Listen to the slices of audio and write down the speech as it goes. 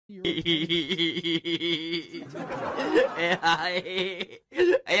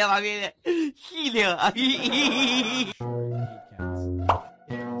哎呀妈逼的，细灵啊！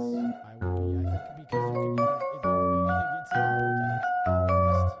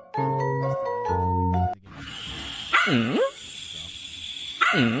嗯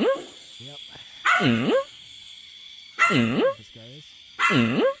嗯嗯嗯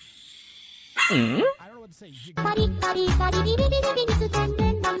嗯嗯。パリパリパリリリリリリリステン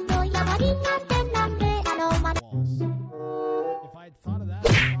デンナンドヤバリンナンデンナンデアロマ。If I had thought of that,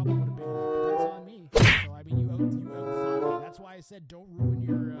 I probably would have been there. But that's on me. So I mean, you outthought me. That's why I said don't ruin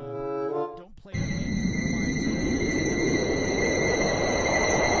your, don't play your game.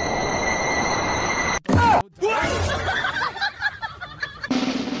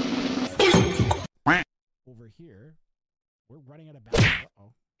 Over here, we're running out of bounds.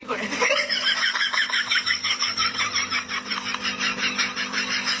 Uh-oh.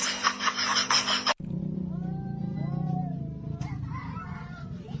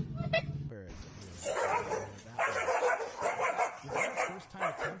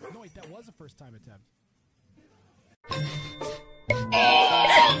 No, wait, that was a first time attempt.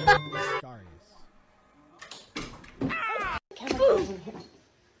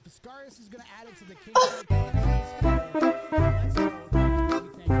 Viscarius is going to add it to the king. Let's go.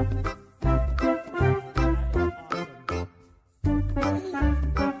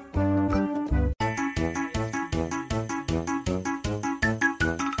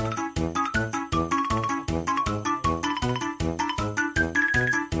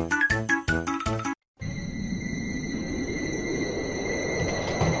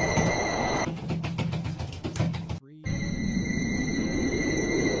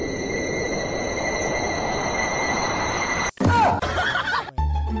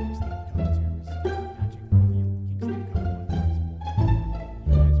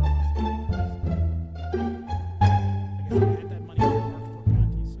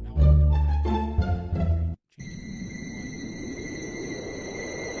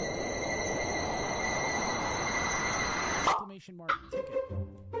 Mark ticket.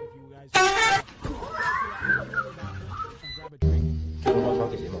 If you guys grab a drink.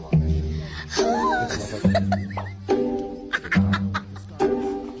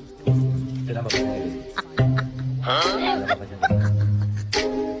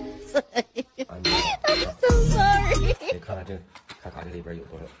 I'm so sorry. 看看这里边有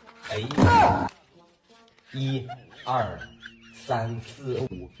多少？哎，一、二、三、四、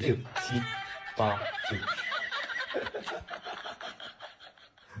五、六、七、八、九。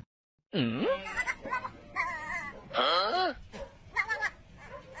嗯？啊？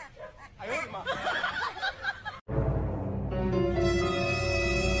哎呦我的妈！何？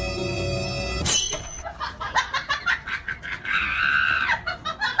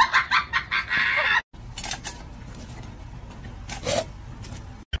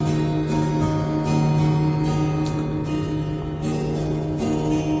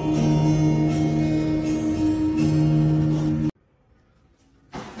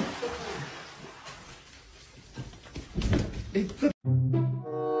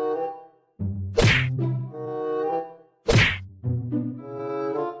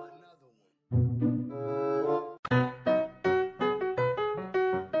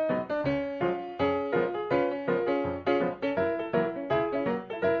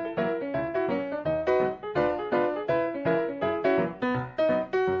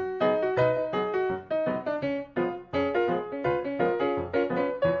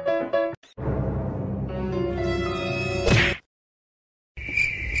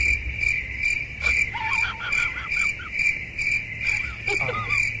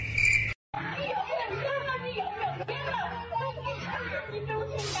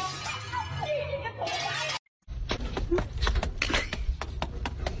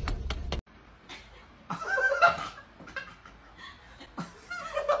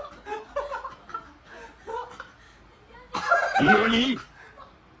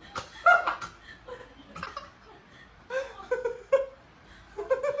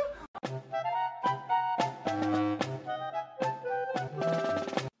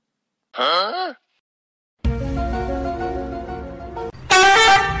啊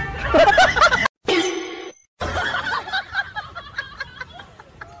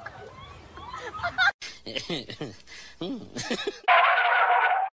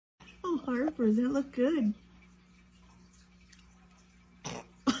Oh, Harper, that look good.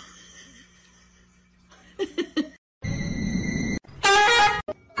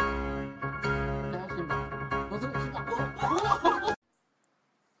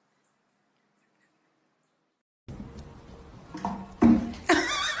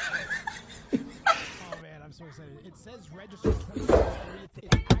 says register 2023.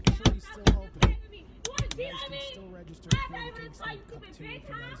 It's actually still open. You guys can still register for the King Snipe Cup 2 if you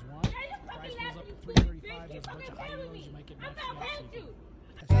guys want. Prize pulls up to 335. There's a bunch of high heroes. You might get matched up.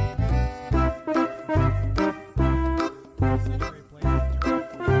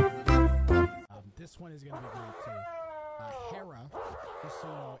 This one is going to be great too. Hera, just so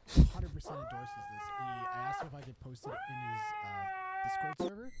you know, 100% endorses this. I asked him if I could post it in his Discord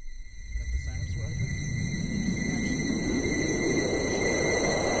server that the signups were open.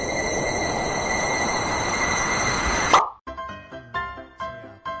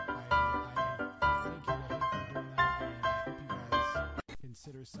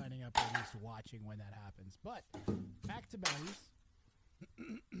 Consider signing up or at least watching when that happens. But back to bounties.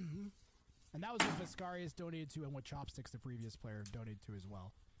 And that was what Viscarius donated to and what Chopsticks, the previous player, donated to as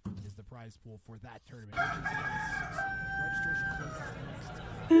well, is the prize pool for that tournament. Which is, registration closes next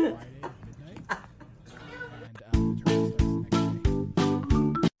Friday at midnight. And the tournament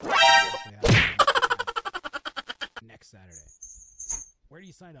starts next Saturday. Where do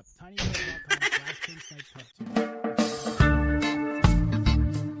you sign up? tinyurl.com/KingSnipeCup2.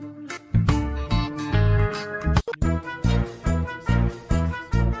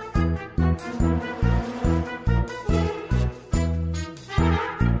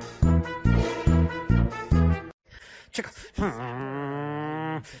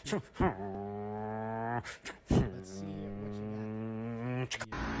 Let's see what you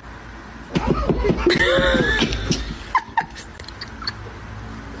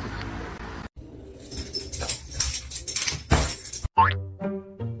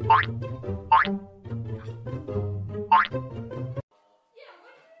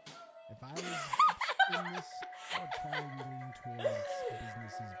If I was in this, I would probably lean towards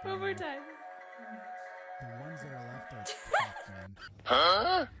businesses. One more time. The ones that are left are tough, man.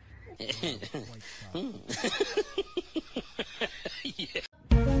 Huh? Quite tough. Yeah.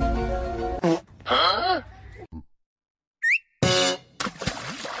 Huh?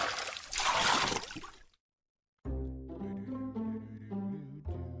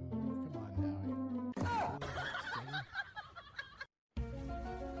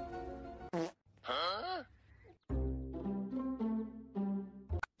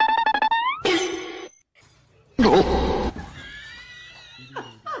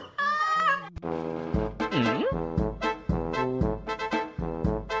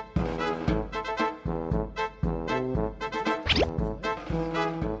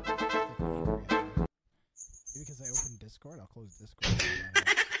 Because I opened Discord, I'll close Discord.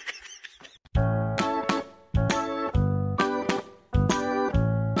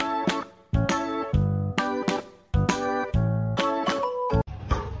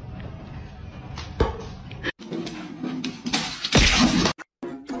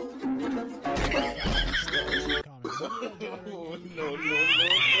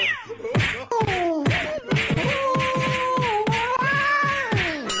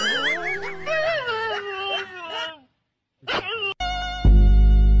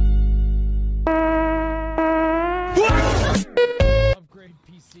 Upgrade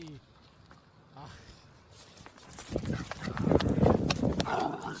PC.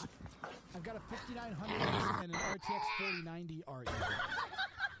 I've got a 5900 and an RTX 4090 RE.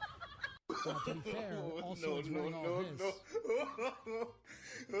 Now, to be fair, also it's running all this.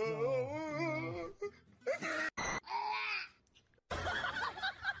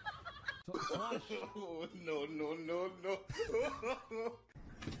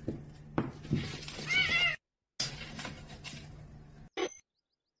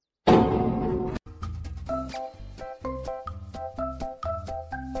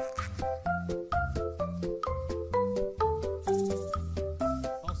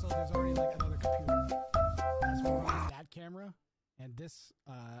 Also, there's already like another computer. That's what runs that camera and this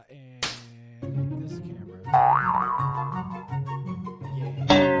camera.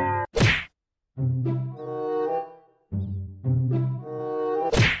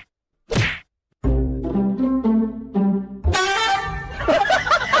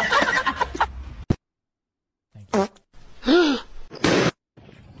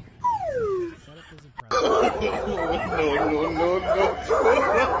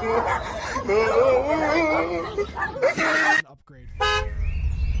 An upgrade.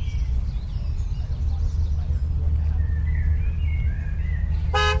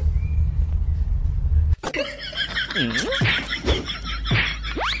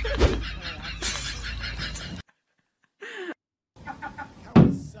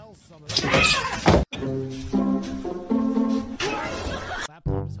 Sell some of this.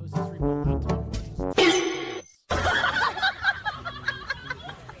 Laptop is hosted 3 laptop versions.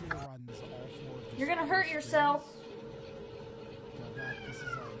 You're gonna hurt yourself.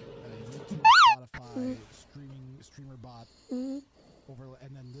 streamer bot over,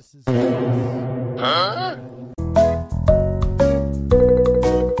 and then this is.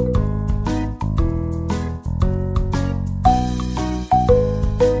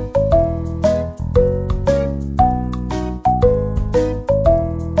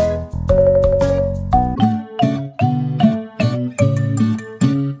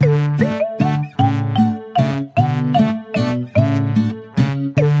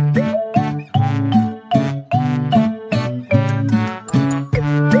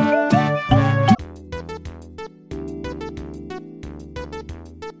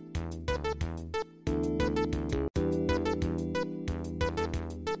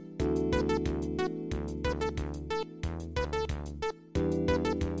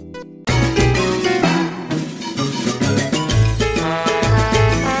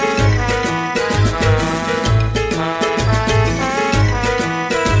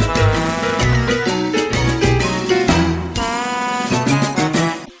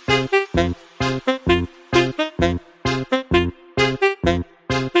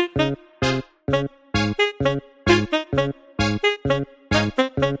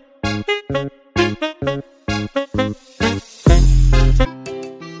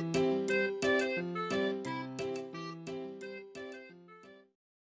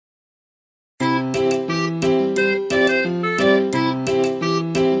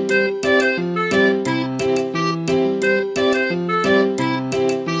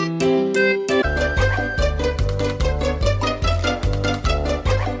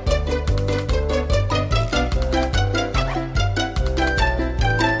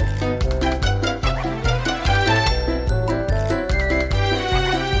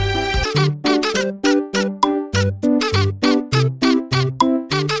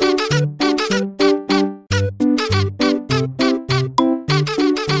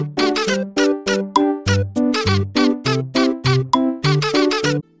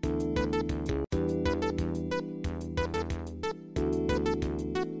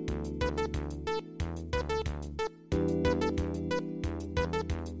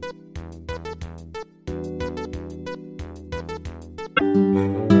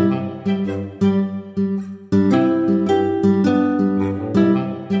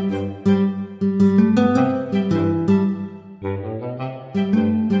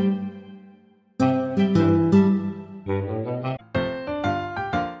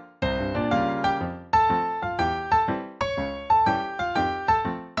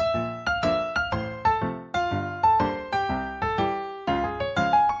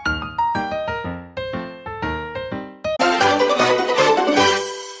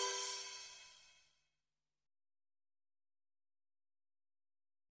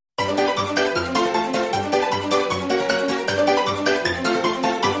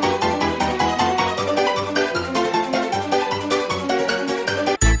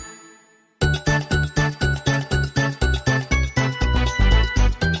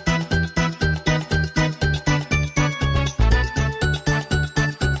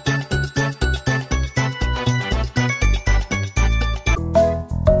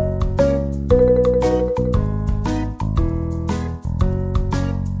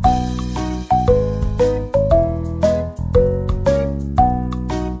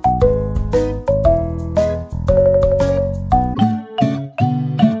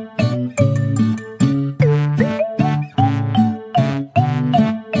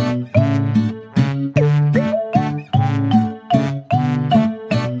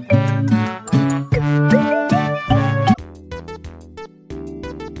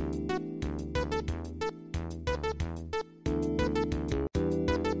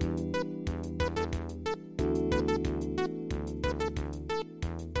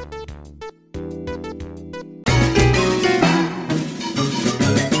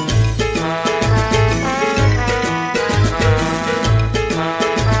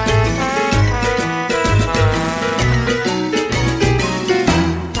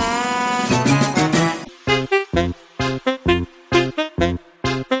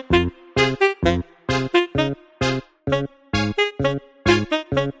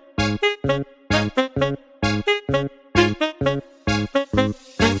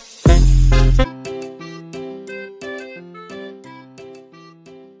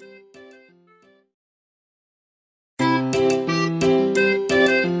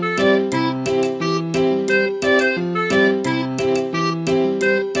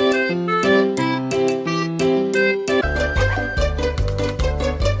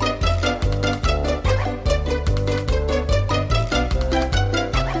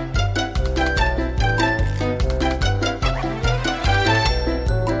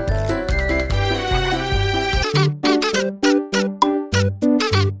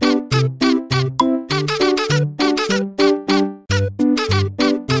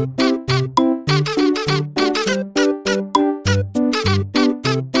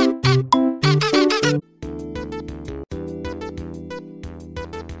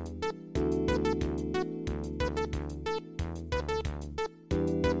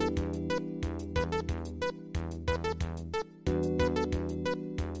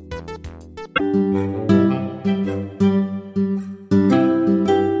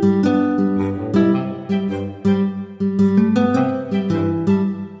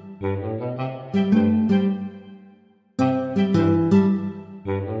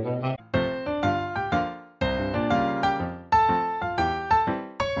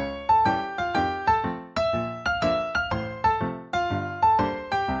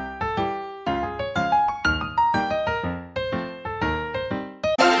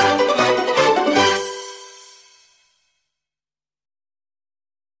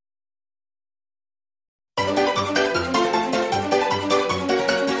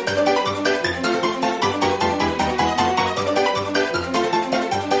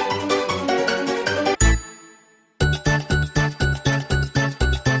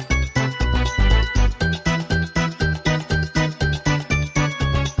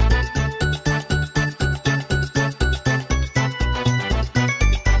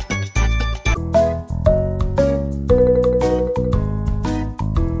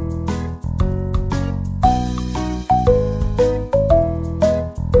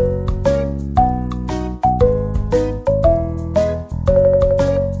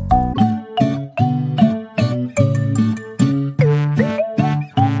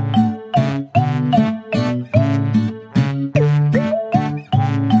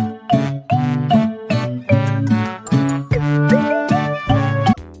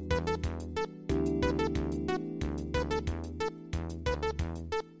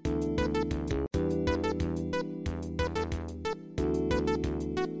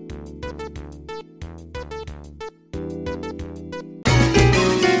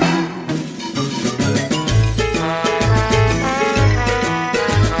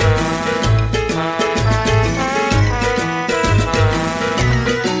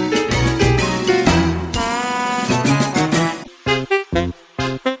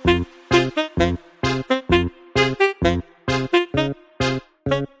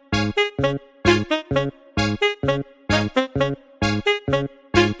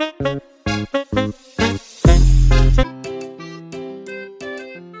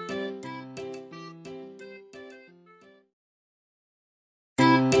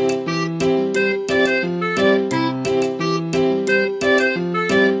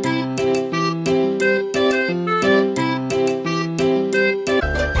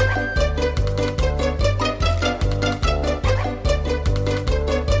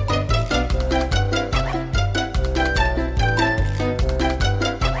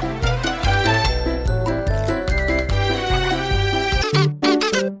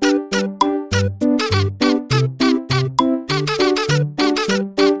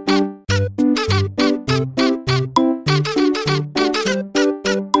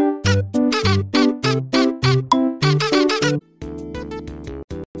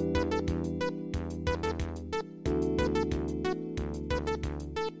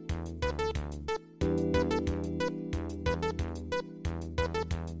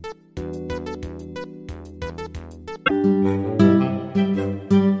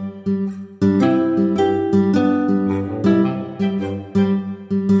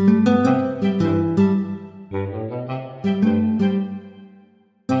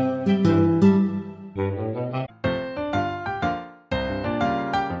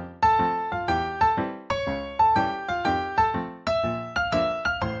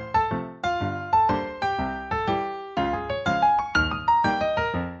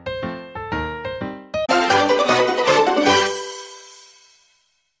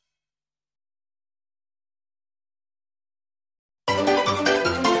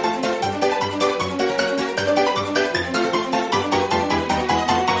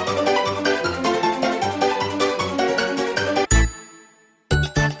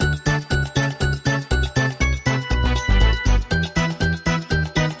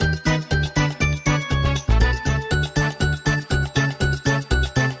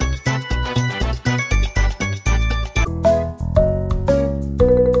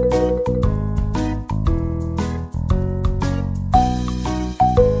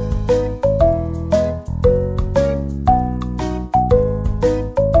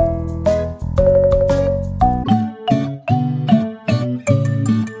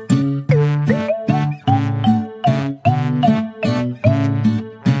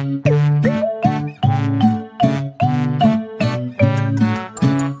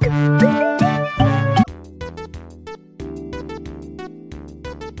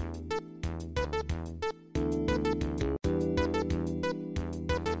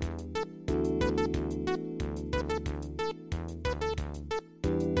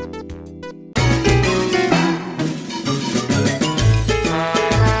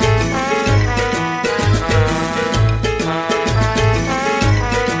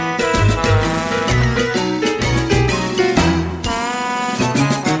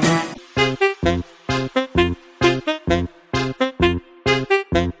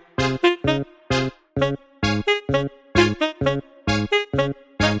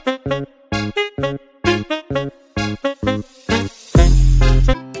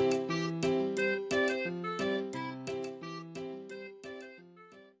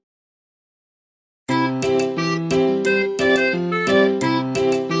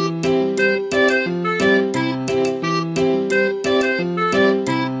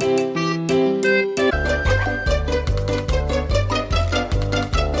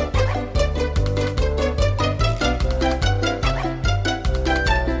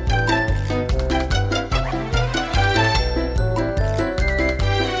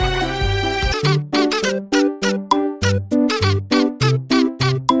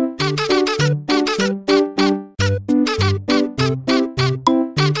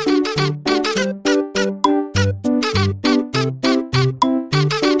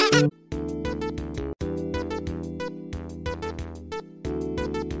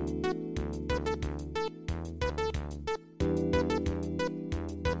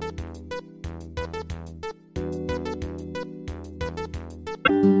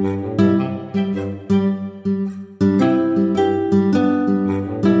 Thank